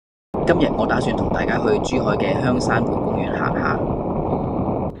今日我打算同大家去珠海嘅香山湖公園行下。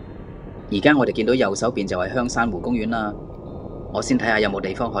而家我哋見到右手邊就係香山湖公園啦。我先睇下有冇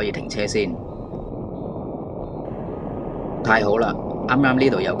地方可以停車先。太好啦，啱啱呢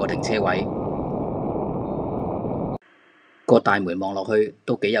度有個停車位，個大門望落去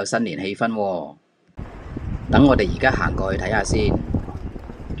都幾有新年氣氛喎。等我哋而家行過去睇下先。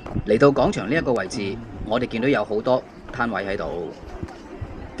嚟到廣場呢一個位置，我哋見到有好多攤位喺度，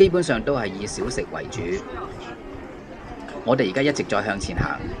基本上都係以小食為主。我哋而家一直再向前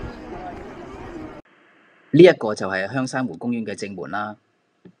行，呢一個就係香山湖公園嘅正門啦。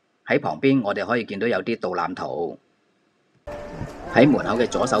喺旁邊我哋可以見到有啲導覽圖。喺門口嘅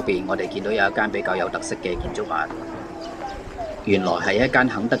左手邊，我哋見到有一間比較有特色嘅建築物，原來係一間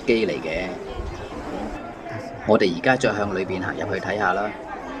肯德基嚟嘅。我哋而家再向裏邊行入去睇下啦。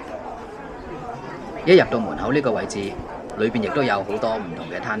一入到門口呢個位置，裏邊亦都有好多唔同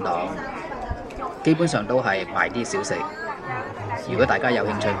嘅攤檔，基本上都係賣啲小食。如果大家有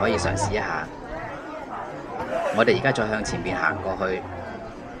興趣，可以嘗試一下。我哋而家再向前面行過去，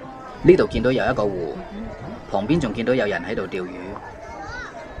呢度見到有一個湖，旁邊仲見到有人喺度釣魚。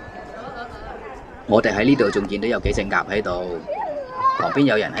我哋喺呢度仲見到有幾隻鴨喺度，旁邊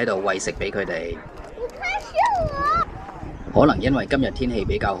有人喺度餵食俾佢哋。可能因為今日天氣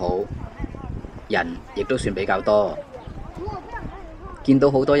比較好，人亦都算比較多，見到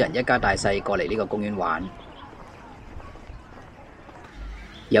好多人一家大細過嚟呢個公園玩。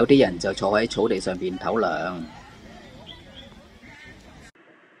有啲人就坐喺草地上邊唞涼。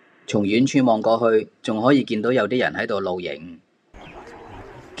從遠處望過去，仲可以見到有啲人喺度露營。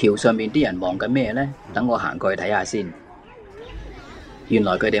橋上面啲人望緊咩呢？等我行過去睇下先。原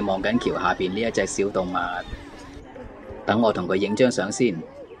來佢哋望緊橋下邊呢一隻小動物。等我同佢影張相先。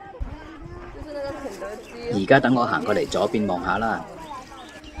而家等我行過嚟左邊望下啦。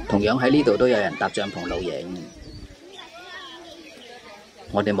同樣喺呢度都有人搭帳篷露營。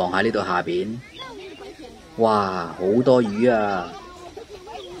我哋望下呢度下邊，哇，好多魚啊！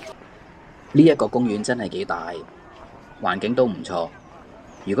呢一個公園真係幾大，環境都唔錯。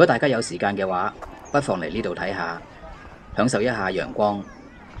如果大家有時間嘅話，不妨嚟呢度睇下，享受一下陽光。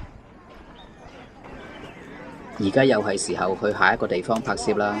而家又係時候去下一個地方拍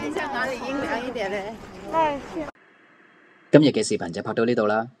攝啦。今日嘅視頻就拍到呢度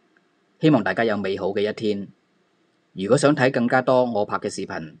啦，希望大家有美好嘅一天。如果想睇更加多我拍嘅視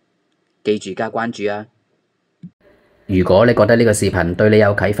頻，記住加關注啊！如果你覺得呢個視頻對你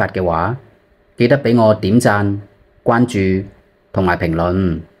有啟發嘅話，記得俾我點讚、關注同埋評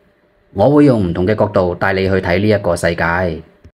論，我會用唔同嘅角度帶你去睇呢一個世界。